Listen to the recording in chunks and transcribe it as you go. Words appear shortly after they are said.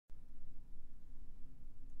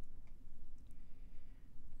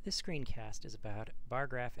This screencast is about bar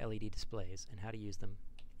graph LED displays and how to use them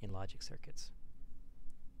in logic circuits.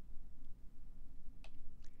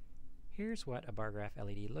 Here's what a bar graph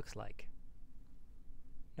LED looks like.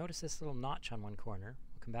 Notice this little notch on one corner.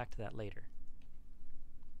 We'll come back to that later.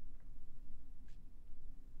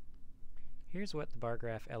 Here's what the bar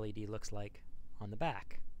graph LED looks like on the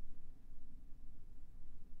back.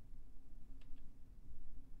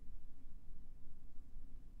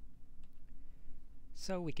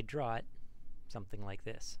 So we could draw it something like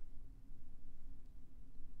this.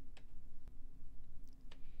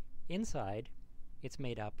 Inside, it's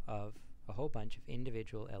made up of a whole bunch of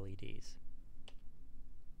individual LEDs.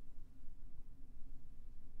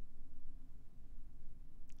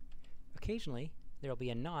 Occasionally, there will be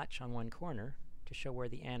a notch on one corner to show where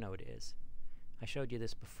the anode is. I showed you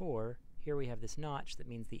this before. Here we have this notch that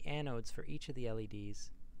means the anodes for each of the LEDs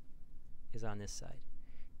is on this side.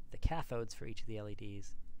 The cathodes for each of the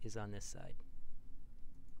LEDs is on this side.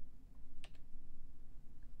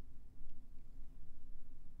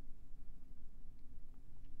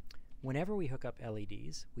 Whenever we hook up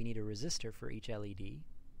LEDs, we need a resistor for each LED.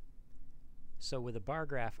 So with a bar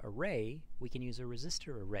graph array, we can use a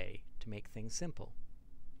resistor array to make things simple.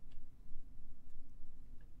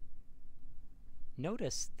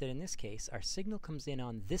 Notice that in this case, our signal comes in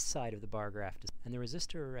on this side of the bar graph and the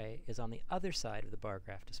resistor array is on the other side of the bar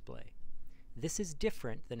graph display. This is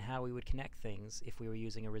different than how we would connect things if we were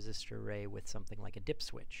using a resistor array with something like a dip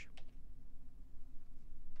switch.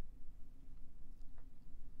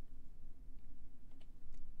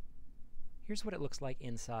 Here's what it looks like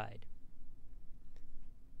inside.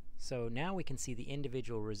 So now we can see the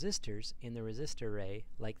individual resistors in the resistor array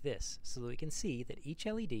like this, so that we can see that each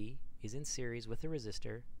LED is in series with the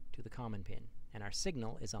resistor to the common pin, and our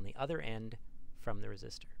signal is on the other end from the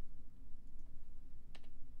resistor.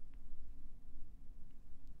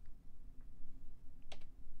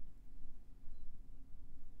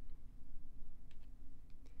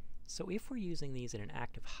 So if we're using these in an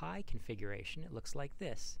active high configuration, it looks like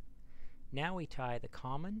this. Now we tie the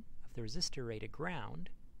common of the resistor array to ground,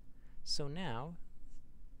 so now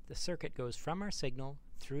the circuit goes from our signal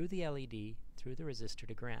through the LED, through the resistor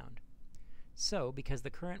to ground. So, because the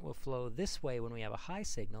current will flow this way when we have a high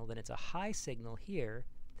signal, then it's a high signal here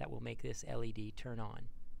that will make this LED turn on.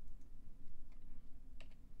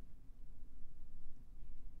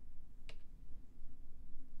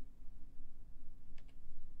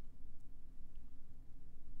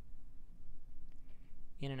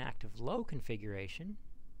 In an active low configuration,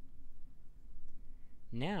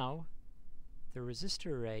 now the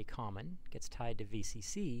resistor array common gets tied to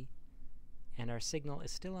VCC and our signal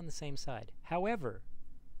is still on the same side. However,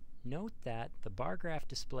 note that the bar graph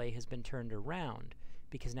display has been turned around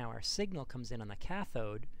because now our signal comes in on the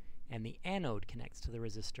cathode and the anode connects to the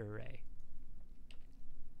resistor array.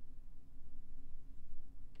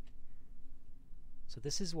 So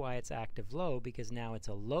this is why it's active low, because now it's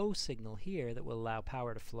a low signal here that will allow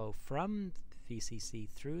power to flow from VCC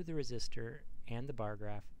through the resistor and the bar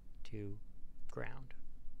graph to ground.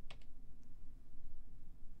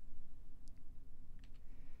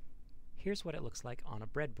 Here's what it looks like on a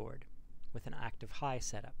breadboard with an active high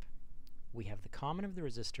setup. We have the common of the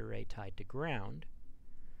resistor array tied to ground.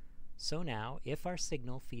 So now, if our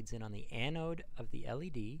signal feeds in on the anode of the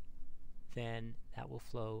LED, then that will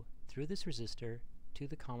flow through this resistor to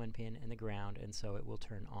the common pin and the ground, and so it will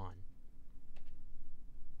turn on.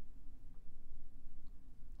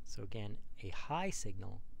 So again, a high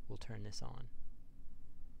signal will turn this on.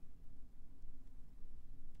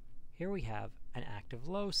 Here we have an active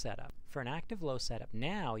low setup. For an active low setup,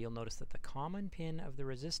 now you'll notice that the common pin of the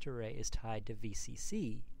resistor array is tied to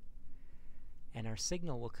VCC, and our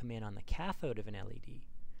signal will come in on the cathode of an LED.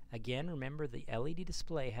 Again, remember the LED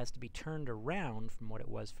display has to be turned around from what it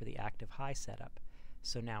was for the active high setup.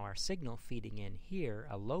 So now our signal feeding in here,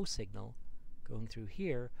 a low signal going through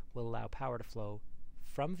here, will allow power to flow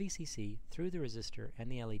from VCC through the resistor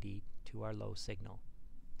and the LED to our low signal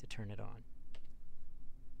to turn it on.